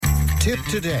Tip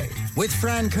Today with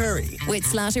Fran Curry. With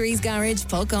Slattery's Garage,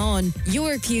 Puck On.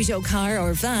 Your Peugeot car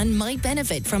or van might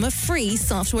benefit from a free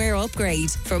software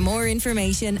upgrade. For more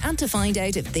information and to find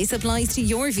out if this applies to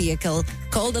your vehicle,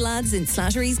 call the lads in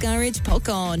Slattery's Garage, Puck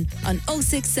On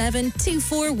 067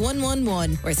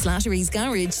 24111 or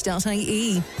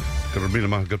slatterysgarage.ie.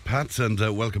 Good Pat, and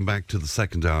welcome back to the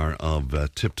second hour of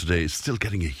Tip Today. Still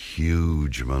getting a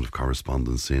huge amount of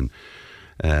correspondence in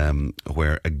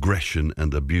where aggression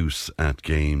and abuse at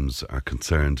games are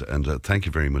concerned, and thank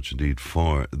you very much indeed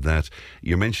for that.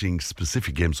 You're mentioning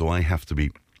specific games, so I have to be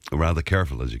rather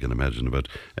careful, as you can imagine, about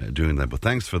doing that. But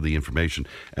thanks for the information,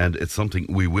 and it's something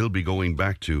we will be going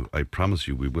back to. I promise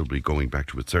you we will be going back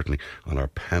to it, certainly on our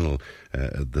panel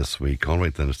this week. All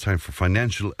right, then it's time for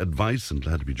financial advice, and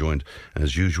glad to be joined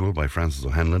as usual by Francis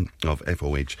O'Hanlon of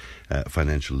FOH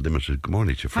Financial Limited. Good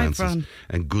morning to you, Francis. Hi, Fran.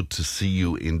 And good to see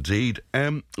you indeed.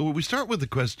 Well, we start with the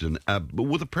question,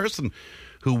 with a person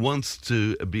who wants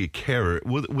to be a carer,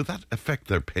 would that affect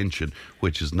their pension,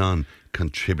 which is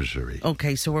non-contributory?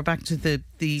 Okay, so we're back to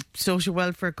the social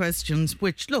welfare questions,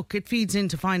 which, look, it feeds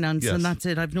into finance, yes. And that's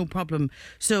it. I've no problem.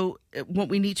 So what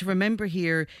we need to remember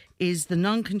here is the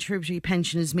non-contributory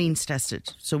pension is means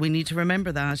tested. So we need to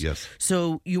remember that. Yes.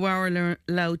 So you are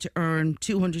allowed to earn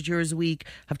 200 euros a week,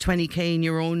 have 20k in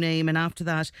your own name, and after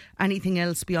that, anything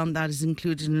else beyond that is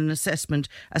included in an assessment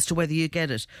as to whether you get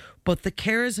it. But the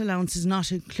carer's allowance is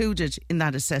not included in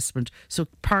that assessment. So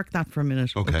park that for a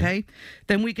minute. Okay?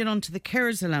 Then we get on to the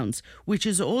carer's allowance, which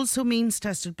is also means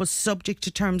tested but subject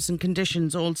to terms and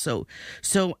conditions also.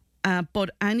 So but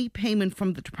any payment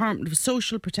from the Department of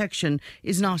Social Protection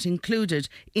is not included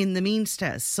in the means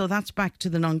test. So that's back to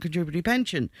the non-contributory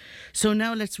pension. So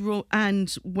now let's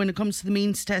and when it comes to the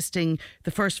means testing,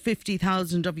 the first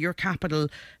 50,000 of your capital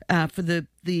for the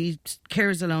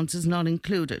carers allowance is not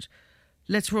included.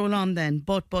 Let's roll on then.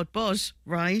 But,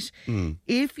 right?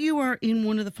 If you are in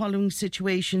one of the following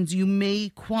situations, you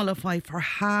may qualify for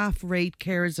half-rate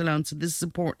carers allowance. And this is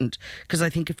important because I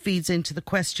think it feeds into the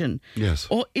question. Yes.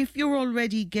 Or if you're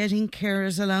already getting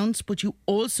carers allowance, but you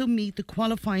also meet the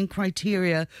qualifying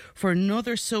criteria for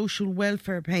another social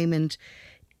welfare payment,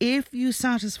 if you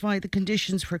satisfy the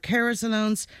conditions for carers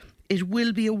allowance, it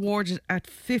will be awarded at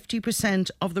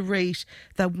 50% of the rate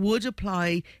that would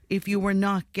apply if you were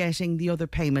not getting the other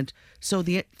payment. So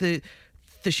the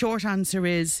short answer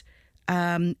is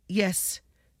yes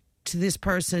to this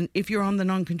person. If you're on the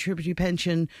non-contributory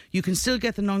pension, you can still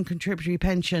get the non-contributory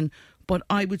pension, but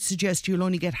I would suggest you'll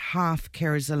only get half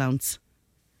carers allowance.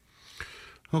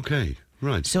 Okay,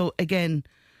 right. So again,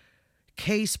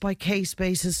 case by case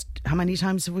basis, how many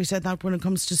times have we said that when it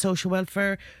comes to social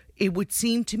welfare? It would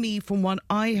seem to me, from what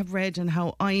I have read and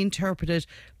how I interpret it,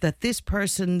 that this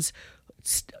person's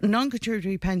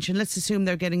non-contributory pension, let's assume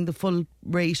they're getting the full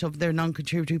rate of their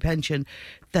non-contributory pension,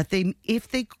 that if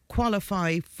they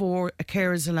qualify for a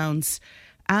carers allowance,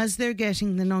 as they're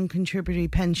getting the non-contributory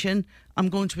pension, I'm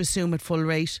going to assume at full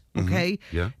rate, okay?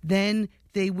 Yeah. Then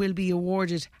they will be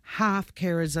awarded half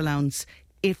carers allowance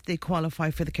if they qualify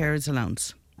for the carers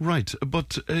allowance. Right,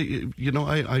 but,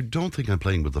 I don't think I'm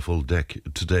playing with the full deck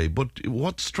today, but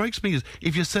what strikes me is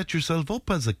if you set yourself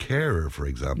up as a carer, for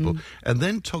example, and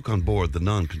then took on board the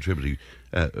non-contributory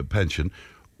pension,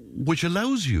 which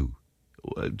allows you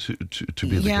to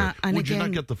be the carer, and would again, you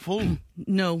not get the full?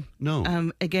 No.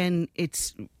 Again,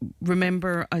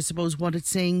 remember, I suppose what it's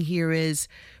saying here is,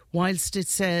 whilst it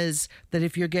says that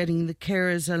if you're getting the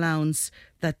carers allowance,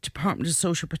 that Department of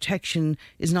Social Protection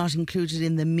is not included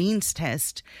in the means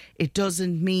test, it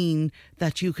doesn't mean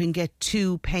that you can get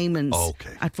two payments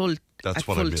at full tilt. That's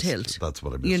what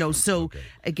I missed.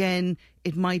 Again,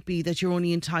 it might be that you're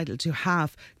only entitled to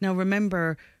half. Now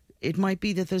remember, it might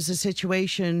be that there's a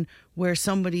situation where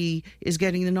somebody is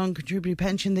getting the non-contributory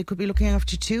pension, they could be looking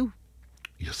after two.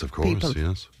 Yes, of course, people.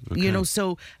 Yes. Okay.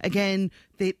 So again,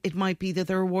 it might be that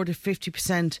they're awarded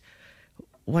 50%.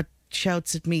 What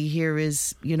shouts at me here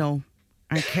is, are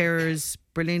carers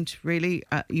brilliant, really?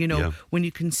 When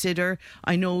you consider,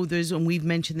 I know and we've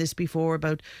mentioned this before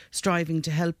about striving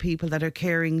to help people that are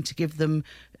caring, to give them,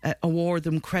 award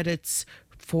them credits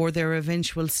for their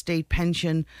eventual state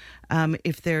pension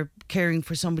if they're caring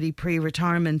for somebody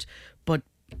pre-retirement. But,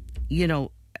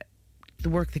 the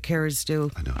work the carers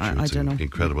do, I don't know.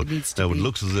 Incredible. It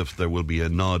looks as if there will be a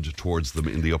nod towards them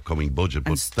in the upcoming budget,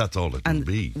 but that's all it will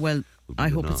be. Well, I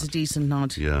hope it's a decent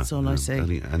nod. Yeah, that's all I say.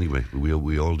 Anyway,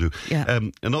 we all do. Yeah.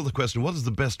 Another question: what is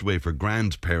the best way for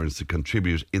grandparents to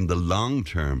contribute in the long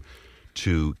term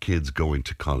to kids going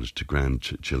to college, to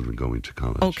grandchildren going to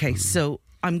college? Okay, so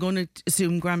I'm going to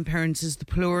assume grandparents is the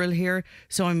plural here.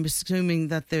 So I'm assuming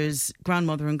that there's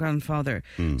grandmother and grandfather.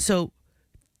 So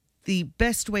the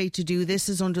best way to do this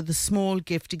is under the small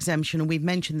gift exemption, and we've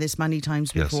mentioned this many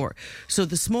times before. Yes. So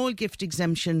the small gift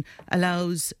exemption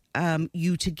allows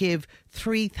you to give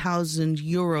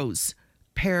 €3,000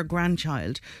 per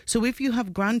grandchild. So if you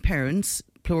have grandparents,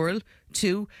 plural,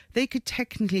 2, they could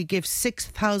technically give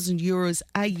 €6,000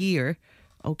 a year,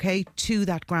 okay, to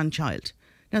that grandchild.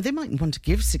 Now, they mightn't want to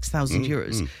give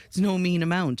 €6,000. It's no mean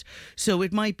amount. So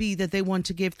it might be that they want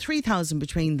to give 3,000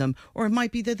 between them, or it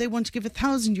might be that they want to give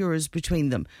 €1,000 between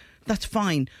them. That's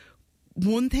fine.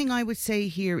 One thing I would say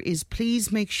here is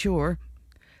please make sure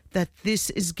that this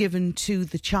is given to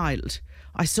the child.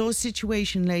 I saw a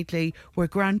situation lately where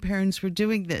grandparents were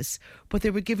doing this, but they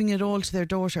were giving it all to their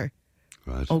daughter.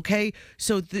 Right. Okay?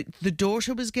 So the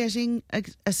daughter was getting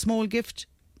a small gift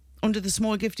under the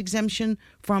small gift exemption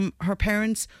from her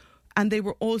parents, and they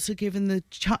were also given the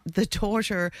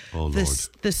daughter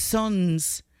the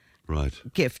son's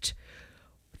gift.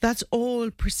 That's all.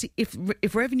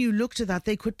 If revenue looked at that,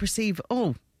 they could perceive,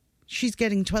 oh, she's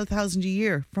getting 12,000 a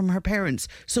year from her parents,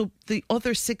 so the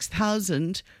other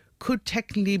 6,000 could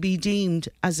technically be deemed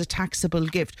as a taxable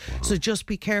gift. Wow. So just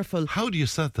be careful. How do you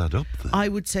set that up then? I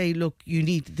would say, look,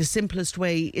 the simplest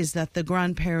way is that the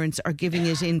grandparents are giving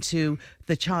it into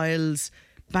the child's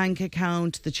bank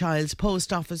account, the child's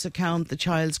post office account, the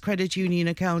child's credit union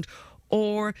account,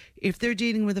 or if they're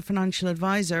dealing with a financial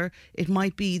advisor, it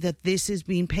might be that this is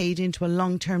being paid into a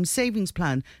long-term savings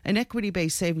plan, an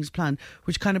equity-based savings plan,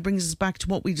 which kind of brings us back to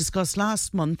what we discussed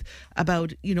last month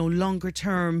about,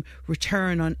 longer-term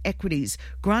return on equities.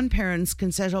 Grandparents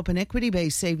can set up an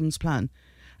equity-based savings plan,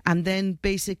 and then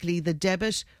basically the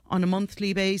debit on a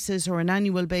monthly basis or an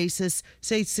annual basis,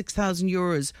 say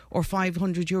 €6,000 or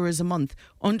 €500 a month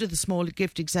under the small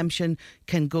gift exemption,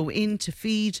 can go in to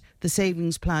feed the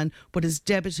savings plan, but is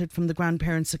debited from the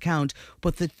grandparents' account.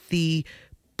 But the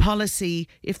policy,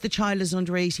 if the child is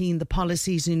under 18, the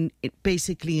policy is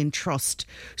basically in trust.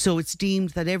 So it's deemed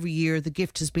that every year the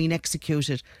gift has been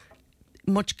executed.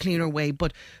 Much cleaner way.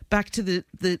 But back to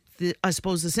the I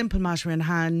suppose the simple matter in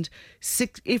hand,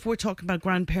 if we're talking about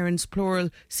grandparents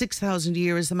plural, 6,000 a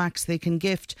year is the max they can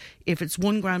gift. If it's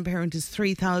one grandparent, is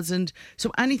 3,000.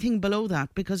 So anything below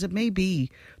that, because it may be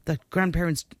that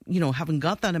grandparents haven't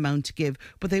got that amount to give,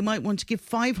 but they might want to give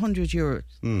 €500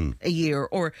 a year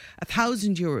or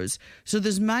 €1,000. So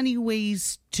there's many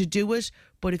ways to do it.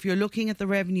 But if you're looking at the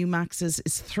revenue maxes,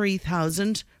 it's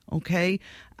 3,000, okay?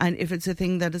 And if it's a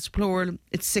thing that is plural,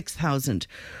 it's 6,000.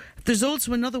 There's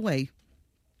also another way.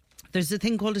 There's a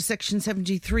thing called a Section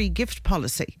 73 gift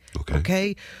policy,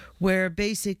 okay? Where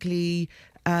basically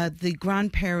the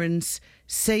grandparents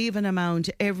save an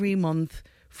amount every month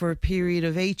for a period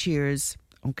of 8 years,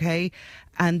 okay?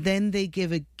 And then they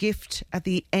give a gift at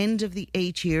the end of the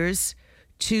 8 years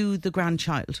to the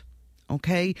grandchild.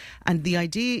 Okay, and the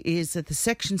idea is that the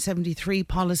Section 73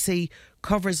 policy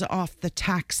covers off the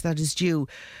tax that is due.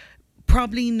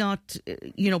 Probably not,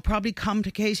 probably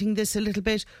complicating this a little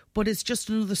bit, but it's just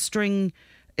another string.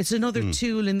 It's another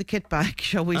tool in the kit bag,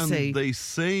 shall we say. And they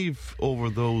save over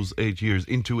those 8 years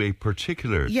into a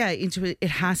particular... Yeah, it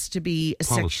has to be a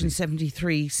policy. Section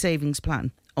 73 savings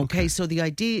plan. Okay, so the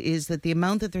idea is that the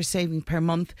amount that they're saving per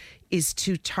month is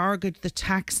to target the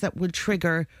tax that will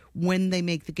trigger when they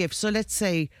make the gift. So let's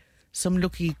say some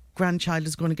lucky grandchild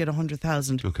is going to get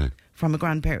 100,000 from a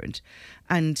grandparent,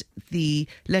 and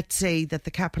let's say that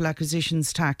the capital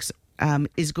acquisitions tax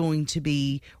is going to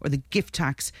be, or the gift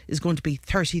tax is going to be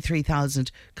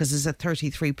 33,000 because it's at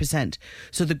 33%.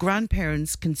 So the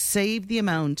grandparents can save the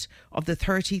amount of the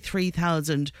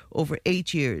 33,000 over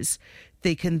 8 years.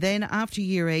 They can then, after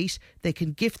year 8, they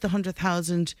can gift the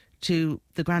 100,000 to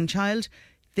the grandchild.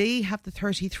 They have the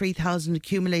 33,000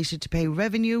 accumulated to pay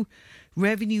revenue.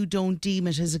 Revenue don't deem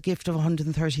it as a gift of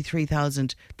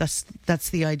 133,000. That's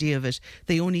the idea of it.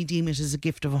 They only deem it as a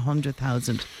gift of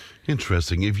 100,000.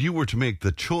 Interesting. If you were to make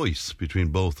the choice between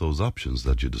both those options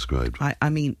that you described, I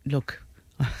mean, look.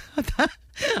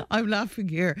 I'm laughing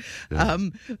here. Yeah.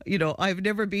 I've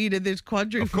never been in this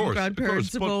quandary from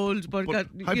grandparents of old, but got,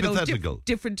 hypothetical.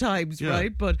 Different times,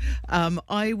 right? But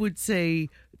I would say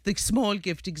the small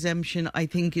gift exemption, I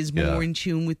think, is more in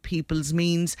tune with people's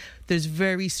means. There's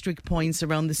very strict points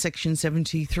around the Section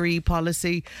 73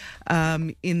 policy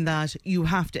in that you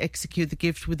have to execute the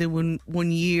gift within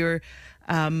one year.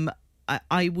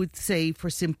 I would say,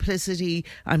 for simplicity,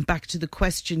 and back to the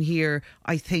question here,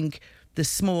 I think the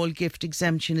small gift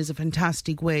exemption is a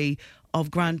fantastic way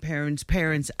of grandparents,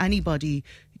 parents, anybody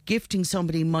gifting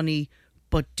somebody money,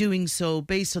 but doing so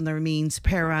based on their means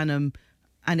per annum,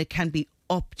 and it can be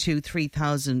up to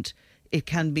 3,000. It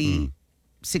can be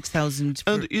 6,000.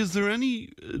 And is there any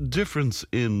difference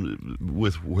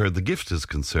with where the gift is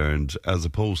concerned as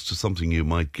opposed to something you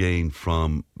might gain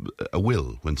from a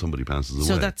will when somebody passes away?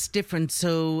 So that's different.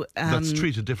 So that's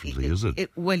treated differently, is it?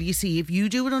 Well, you see, if you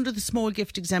do it under the small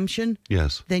gift exemption,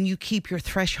 yes, then you keep your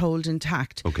threshold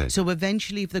intact. Okay. So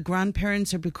eventually, if the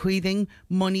grandparents are bequeathing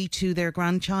money to their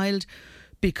grandchild,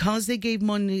 because they gave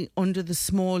money under the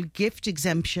small gift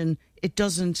exemption, it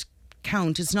doesn't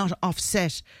count. It's not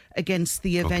offset against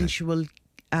the eventual,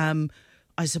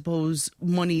 I suppose,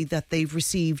 money that they've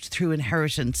received through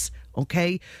inheritance.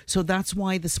 Okay, so that's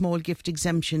why the small gift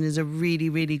exemption is a really,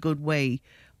 really good way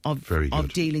of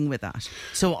dealing with that.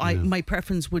 So my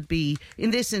preference would be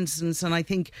in this instance, and I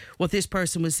think what this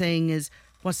person was saying is,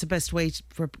 what's the best way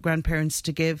for grandparents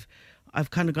to give? I've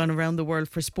kind of gone around the world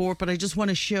for sport, but I just want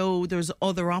to show there's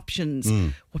other options.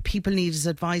 What people need is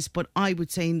advice, but I would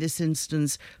say in this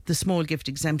instance, the small gift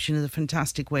exemption is a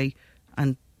fantastic way,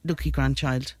 and lucky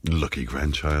grandchild. Lucky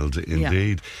grandchild,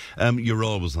 indeed. Yeah. You're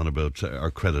always on about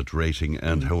our credit rating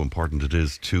and how important it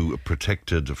is to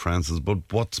protect it, Francis, but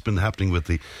what's been happening with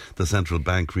the central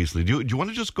bank recently? Do you want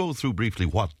to just go through briefly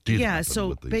what did happen? Yeah,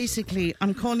 so basically,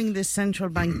 I'm calling this central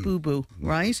bank boo-boo,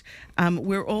 right?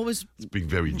 We're always... It's being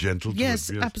very gentle.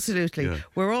 Yes, absolutely. Yeah.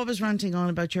 We're always ranting on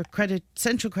about your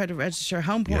central credit register,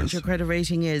 how important your credit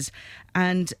rating is.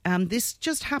 And this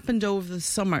just happened over the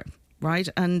summer. Right,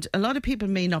 and a lot of people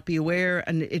may not be aware,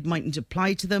 and it mightn't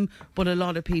apply to them, but a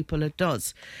lot of people it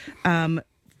does.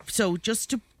 So just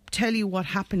to tell you what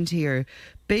happened here,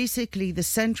 basically the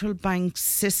central bank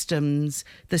systems,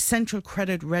 the central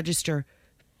credit register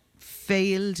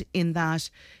failed in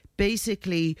that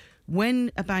basically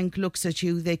when a bank looks at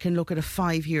you, they can look at a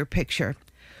 5-year picture.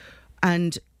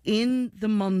 And in the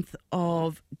month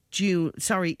of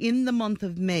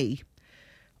May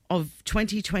of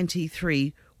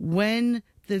 2023, when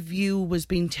the view was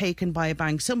being taken by a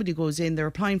bank, somebody goes in, they're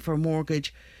applying for a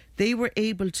mortgage, they were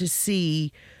able to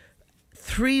see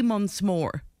 3 months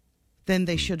more than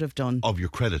they should have done. Of your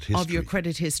credit history. Of your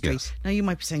credit history. Yes. Now you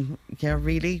might be saying, yeah,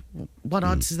 really? What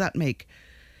odds does that make?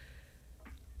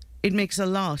 It makes a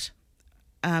lot.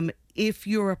 If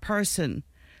you're a person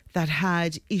that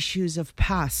had issues of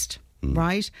past,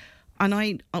 right?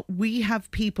 And we have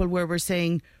people where we're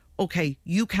saying, okay,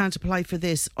 you can't apply for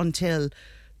this until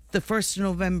the 1st of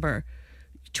November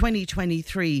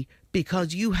 2023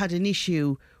 because you had an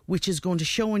issue which is going to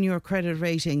show in your credit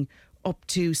rating up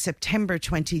to September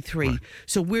 23. Right.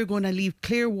 So we're going to leave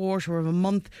clear water of a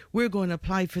month. We're going to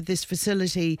apply for this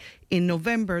facility in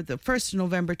November, the 1st of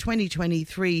November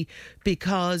 2023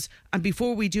 and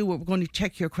before we do it, we're going to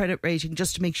check your credit rating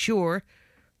just to make sure,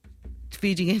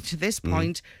 feeding into this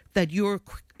point, that you're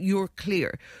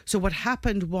clear. So what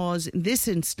happened was, in this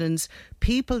instance,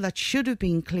 people that should have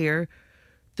been clear,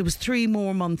 there was 3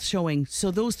 more months showing.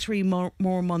 So those 3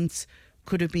 more months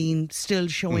could have been still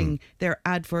showing their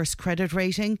adverse credit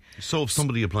rating. So if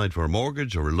somebody applied for a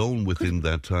mortgage or a loan within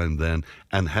that time then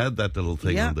and had that little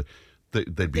thing on they'd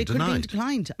be denied. They could have been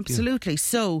declined, absolutely. Yeah.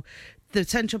 So the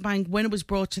central bank, when it was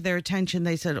brought to their attention,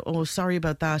 they said, oh, sorry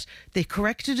about that. They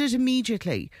corrected it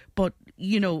immediately. But,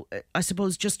 I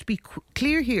suppose just to be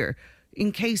clear here,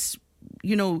 in case,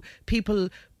 people,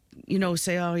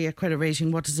 say, oh, yeah, credit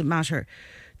rating, what does it matter?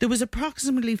 There was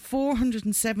approximately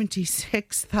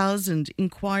 476,000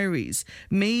 inquiries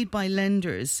made by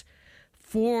lenders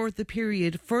for the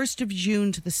period 1st of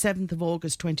June to the 7th of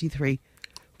August 23,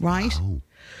 right? Wow.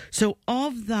 So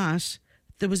of that,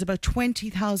 there was about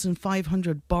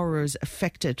 20,500 borrowers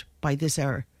affected by this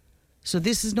error. So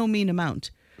this is no mean amount.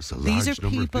 These are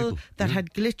people that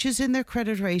had glitches in their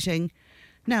credit rating.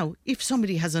 Now, if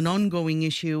somebody has an ongoing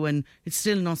issue and it's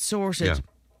still not sorted,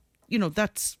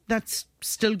 that's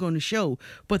still going to show.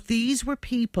 But these were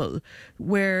people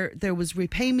where there was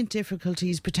repayment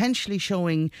difficulties potentially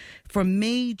showing from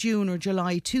May, June or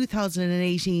July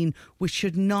 2018, which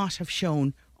should not have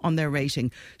shown on their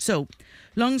rating. So,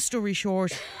 long story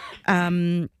short,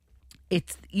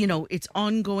 it's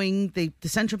ongoing. The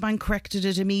central bank corrected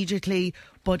it immediately,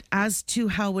 but as to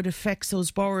how it affects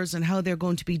those borrowers and how they're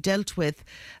going to be dealt with,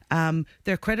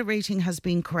 their credit rating has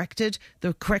been corrected.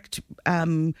 The correct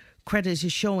credit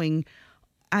is showing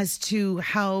as to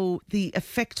how the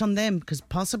effect on them, because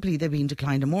possibly they've been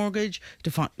declined a mortgage,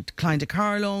 declined a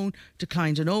car loan,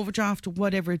 declined an overdraft,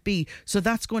 whatever it be. So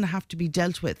that's going to have to be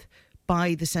dealt with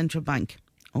by the central bank.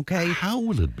 Okay. How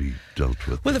will it be dealt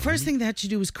with? Well, the first thing they had to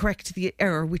do was correct the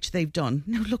error, which they've done.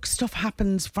 Now, look, stuff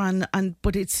happens, Fran,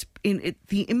 but it's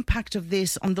the impact of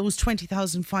this on those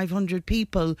 20,500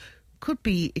 people could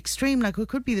be extreme. Like, it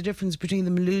could be the difference between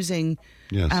them losing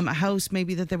a house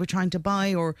maybe that they were trying to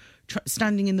buy, or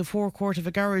standing in the forecourt of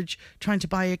a garage trying to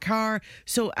buy a car.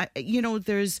 So,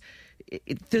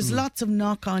 there's lots of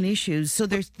knock-on issues. So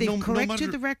they've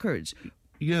corrected the record.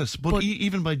 Yes, but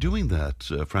even by doing that,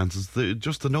 Francis,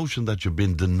 just the notion that you've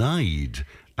been denied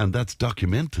and that's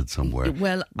documented somewhere,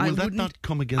 will that not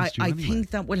come against you anyway? I think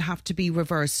that will have to be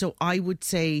reversed. So I would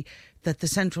say that the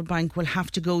central bank will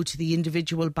have to go to the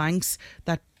individual banks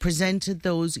that presented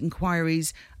those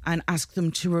inquiries and ask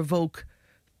them to revoke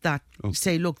that.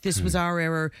 Say, look, this was our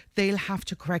error. They'll have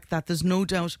to correct that. There's no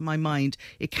doubt in my mind.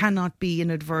 It cannot be an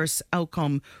adverse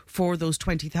outcome for those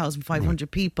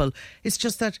 20,500 people. It's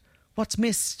just that what's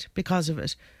missed because of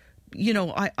it.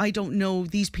 I don't know.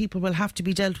 These people will have to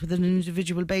be dealt with on an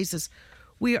individual basis.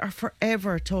 We are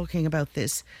forever talking about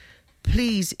this.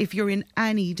 Please, if you're in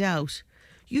any doubt,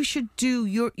 you should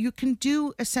you can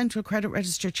do a central credit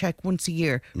register check once a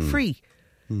year, free.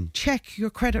 Check your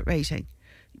credit rating.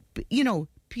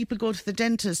 People go to the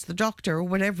dentist, the doctor, or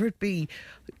whatever it be.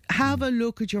 Have a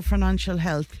look at your financial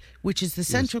health, which is the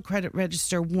central credit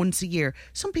register once a year.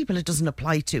 Some people it doesn't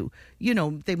apply to.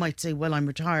 They might say, well, I'm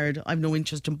retired, I've no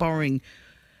interest in borrowing.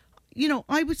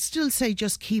 I would still say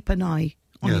just keep an eye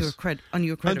on your credit and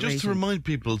just rating. To remind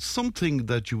people, something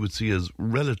that you would see as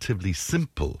relatively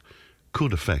simple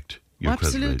could affect your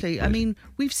credit rating. Absolutely. I mean,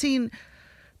 we've seen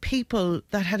people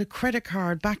that had a credit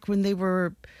card back when they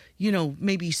were,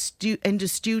 maybe end of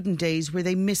student days, where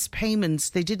they missed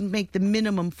payments. They didn't make the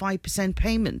minimum 5%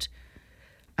 payment.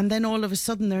 And then all of a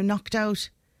sudden they're knocked out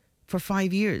for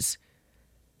 5 years.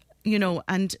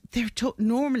 And they're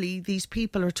normally these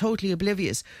people are totally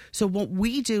oblivious. So what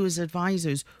we do as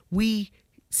advisors, we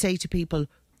say to people,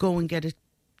 go and get a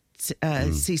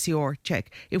CCR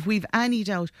check if we've any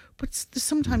doubt. But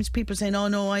sometimes people say,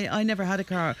 no, I never had a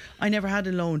car, I never had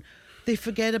a loan. They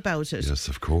forget about it. Yes,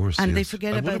 of course. And they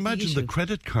forget about it. I would imagine the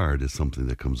credit card is something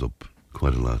that comes up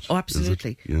quite a lot. Oh,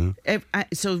 absolutely.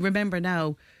 So remember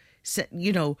now,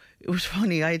 it was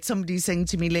funny, I had somebody saying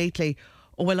to me lately,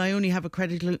 oh, well, I only have a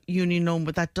credit union loan,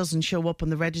 but that doesn't show up on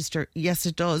the register. Yes,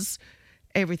 it does.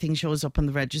 Everything shows up on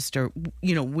the register,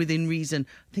 within reason.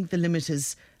 I think the limit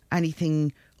is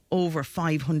anything over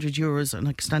 €500, and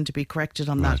I stand to be corrected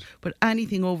on that. But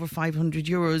anything over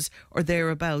 €500 or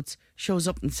thereabouts shows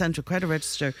up in the central credit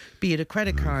register, be it a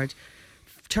credit card,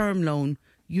 term loan,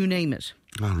 you name it.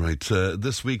 All right.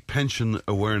 This week, Pension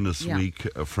Awareness Week,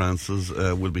 Francis.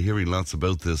 We'll be hearing lots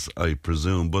about this, I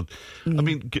presume. But I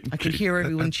mean, I can hear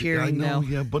everyone cheering now.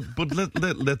 Yeah, but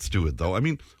let's do it though. I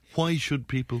mean, why should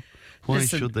people? Why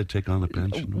should they take on a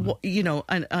pension?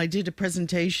 And I did a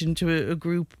presentation to a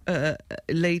group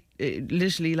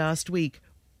literally last week.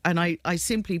 And I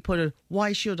simply put it,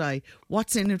 why should I?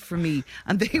 What's in it for me?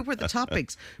 And they were the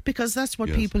topics, because that's what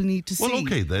people need to see. Well,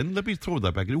 okay then, let me throw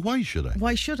that back in. Why should I?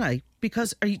 Why should I?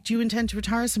 Because do you intend to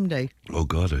retire someday? Oh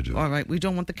God, I do. All right, we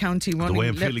don't want the county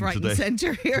running left, right and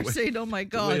centre here saying, oh my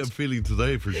God. The way I'm feeling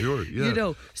today, for sure,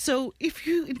 yeah. So if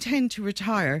you intend to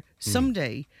retire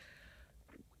someday,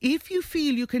 if you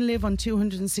feel you can live on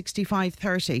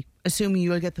 265.30, assuming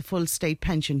you'll get the full state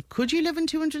pension, could you live on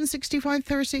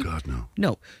 265.30? God, no.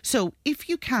 No. So if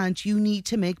you can't, you need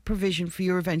to make provision for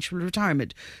your eventual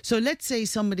retirement. So let's say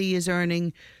somebody is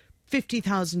earning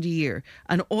 50,000 a year,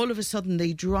 and all of a sudden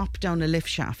they drop down a lift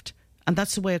shaft, and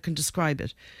that's the way I can describe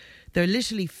it. They're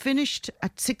literally finished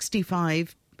at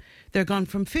 65. They're gone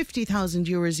from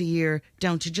 €50,000 a year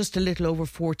down to just a little over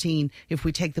 14 if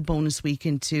we take the bonus week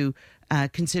into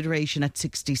consideration at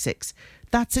 66.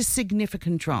 That's a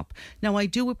significant drop. Now, I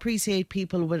do appreciate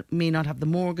people may not have the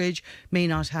mortgage, may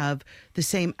not have the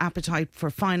same appetite for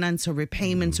finance or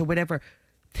repayments or whatever.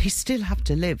 They still have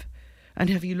to live. And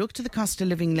have you looked at the cost of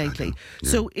living lately? Yeah.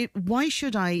 So why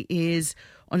should I is,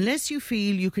 unless you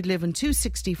feel you could live on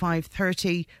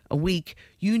 265.30 a week,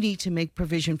 you need to make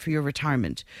provision for your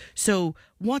retirement. So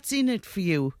what's in it for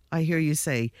you, I hear you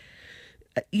say?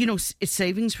 It's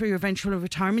savings for your eventual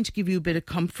retirement to give you a bit of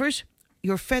comfort.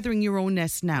 You're feathering your own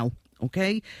nest now,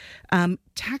 okay?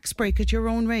 Tax break at your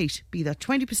own rate, be that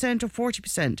 20% or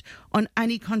 40% on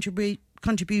any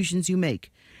contributions you make.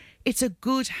 It's a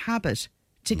good habit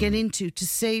to get into, to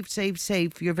save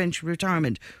for your eventual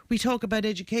retirement. We talk about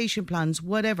education plans,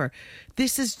 whatever.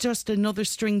 This is just another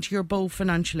string to your bow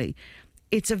financially.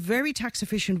 It's a very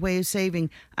tax-efficient way of saving,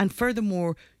 and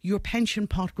furthermore, your pension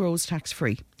pot grows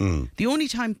tax-free. The only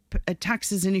time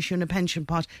tax is an issue in a pension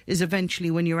pot is eventually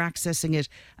when you're accessing it,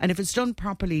 and if it's done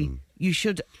properly, you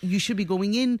should be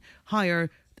going in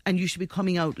higher and you should be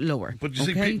coming out lower. But you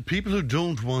see, people who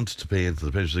don't want to pay into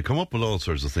the pension, they come up with all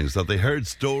sorts of things. That they heard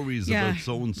stories about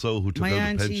so-and-so who took my out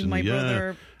auntie, a pension. my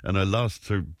brother. And I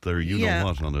lost their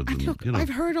you-know-what on it. And look, I've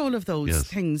heard all of those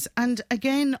things. And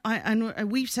again,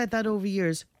 and we've said that over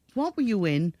years. What were you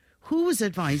in? Who was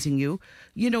advising you?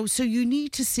 So you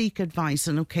need to seek advice.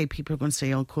 And okay, people are going to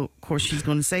say, oh, of course she's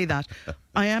going to say that.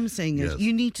 I am saying it.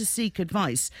 You need to seek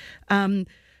advice.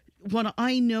 What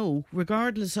I know,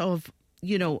 regardless of,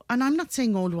 and I'm not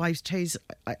saying old wives' tales.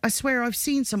 I swear I've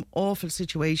seen some awful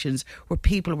situations where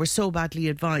people were so badly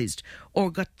advised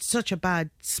or got such a bad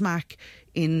smack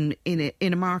in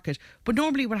a market. But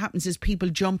normally what happens is people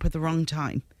jump at the wrong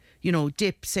time.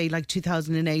 Dip, say like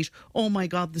 2008, oh my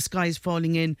God, the sky's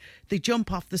falling in. They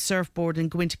jump off the surfboard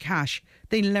and go into cash.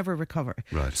 They'll never recover.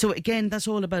 Right. So again, that's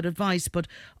all about advice. But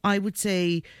I would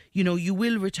say, you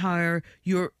will retire,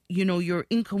 your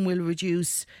income will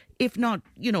reduce. If not,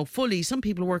 fully, some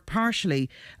people work partially.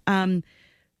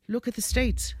 Look at the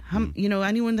States.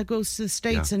 Anyone that goes to the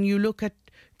States and you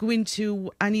go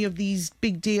into any of these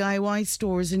big DIY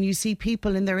stores and you see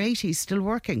people in their 80s still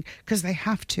working because they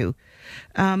have to.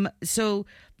 So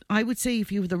I would say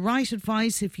if you have the right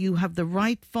advice, if you have the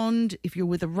right fund, if you're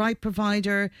with the right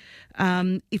provider,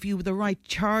 if you have the right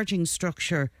charging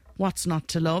structure, what's not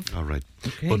to love? All right.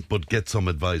 Okay. But get some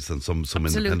advice and some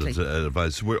independent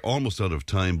advice. We're almost out of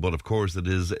time, but of course it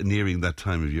is nearing that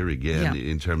time of year again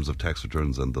in terms of tax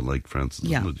returns and the like, Francis,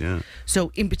 isn't it? Yeah.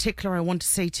 So in particular, I want to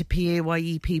say to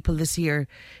PAYE people this year,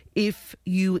 if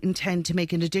you intend to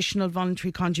make an additional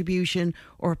voluntary contribution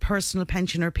or a personal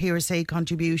pension or PRSA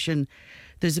contribution,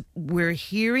 we're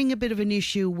hearing a bit of an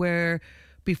issue where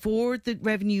before the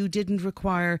revenue didn't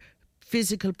require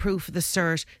physical proof of the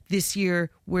cert. This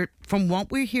year, from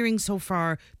what we're hearing so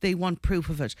far, they want proof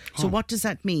of it. So what does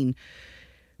that mean?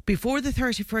 Before the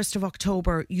 31st of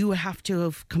October, you have to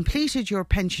have completed your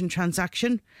pension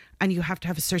transaction and you have to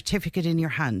have a certificate in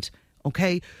your hand.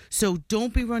 Okay? So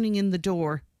don't be running in the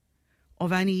door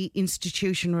of any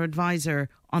institution or advisor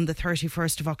on the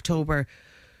 31st of October.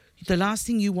 The last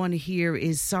thing you want to hear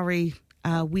is, sorry,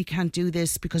 we can't do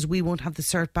this because we won't have the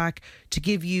cert back to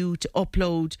give you to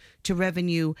upload to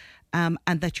revenue, and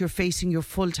that you're facing your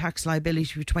full tax liability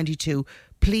for 22.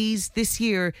 Please, this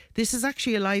year, this is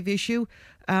actually a live issue,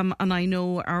 and I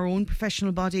know our own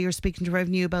professional body are speaking to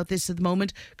revenue about this at the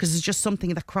moment because it's just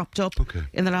something that cropped up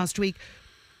in the last week.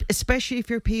 Especially if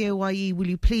you're PAYE, will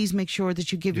you please make sure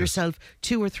that you give yourself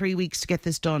 2 or 3 weeks to get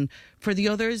this done? For the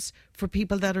others, for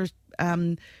people that are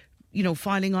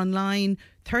filing online,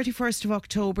 31st of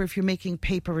October, if you're making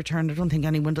paper return, I don't think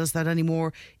anyone does that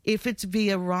anymore. If it's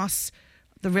via ROS,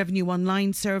 the Revenue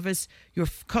Online service, your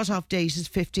cut-off date is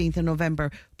 15th of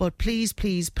November. But please,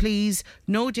 please, please,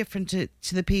 no different to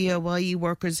the PAYE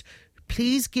workers,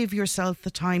 please give yourself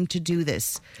the time to do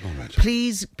this. All right.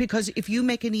 Please, because if you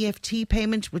make an EFT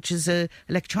payment, which is an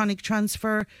electronic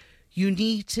transfer, you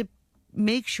need to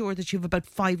make sure that you have about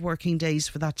 5 working days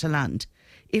for that to land.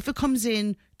 If it comes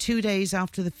in 2 days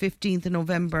after the 15th of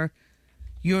November,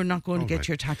 you're not going to get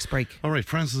your tax break. All right,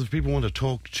 Francis, if people want to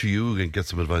talk to you and get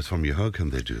some advice from you, how can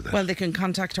they do that? Well, they can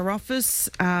contact our office,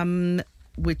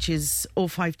 which is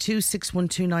 052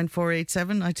 612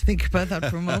 9487. I had to think about that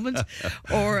for a moment.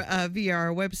 Or via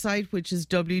our website, which is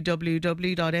www.foh.ie,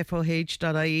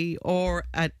 or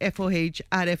at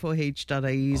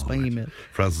foh@foh.ie is my email.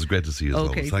 Francis, great to see you as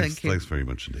always. Thanks, thanks very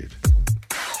much indeed.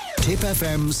 Tip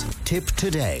FM's Tip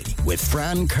Today with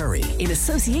Fran Curry. In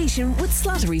association with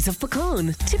Slattery's of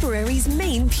Pecan, Tipperary's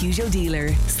main Peugeot dealer.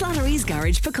 Slattery's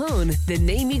Garage Pecan, the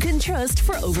name you can trust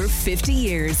for over 50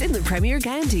 years in the Premier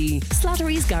County.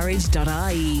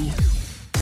 Slattery'sGarage.ie.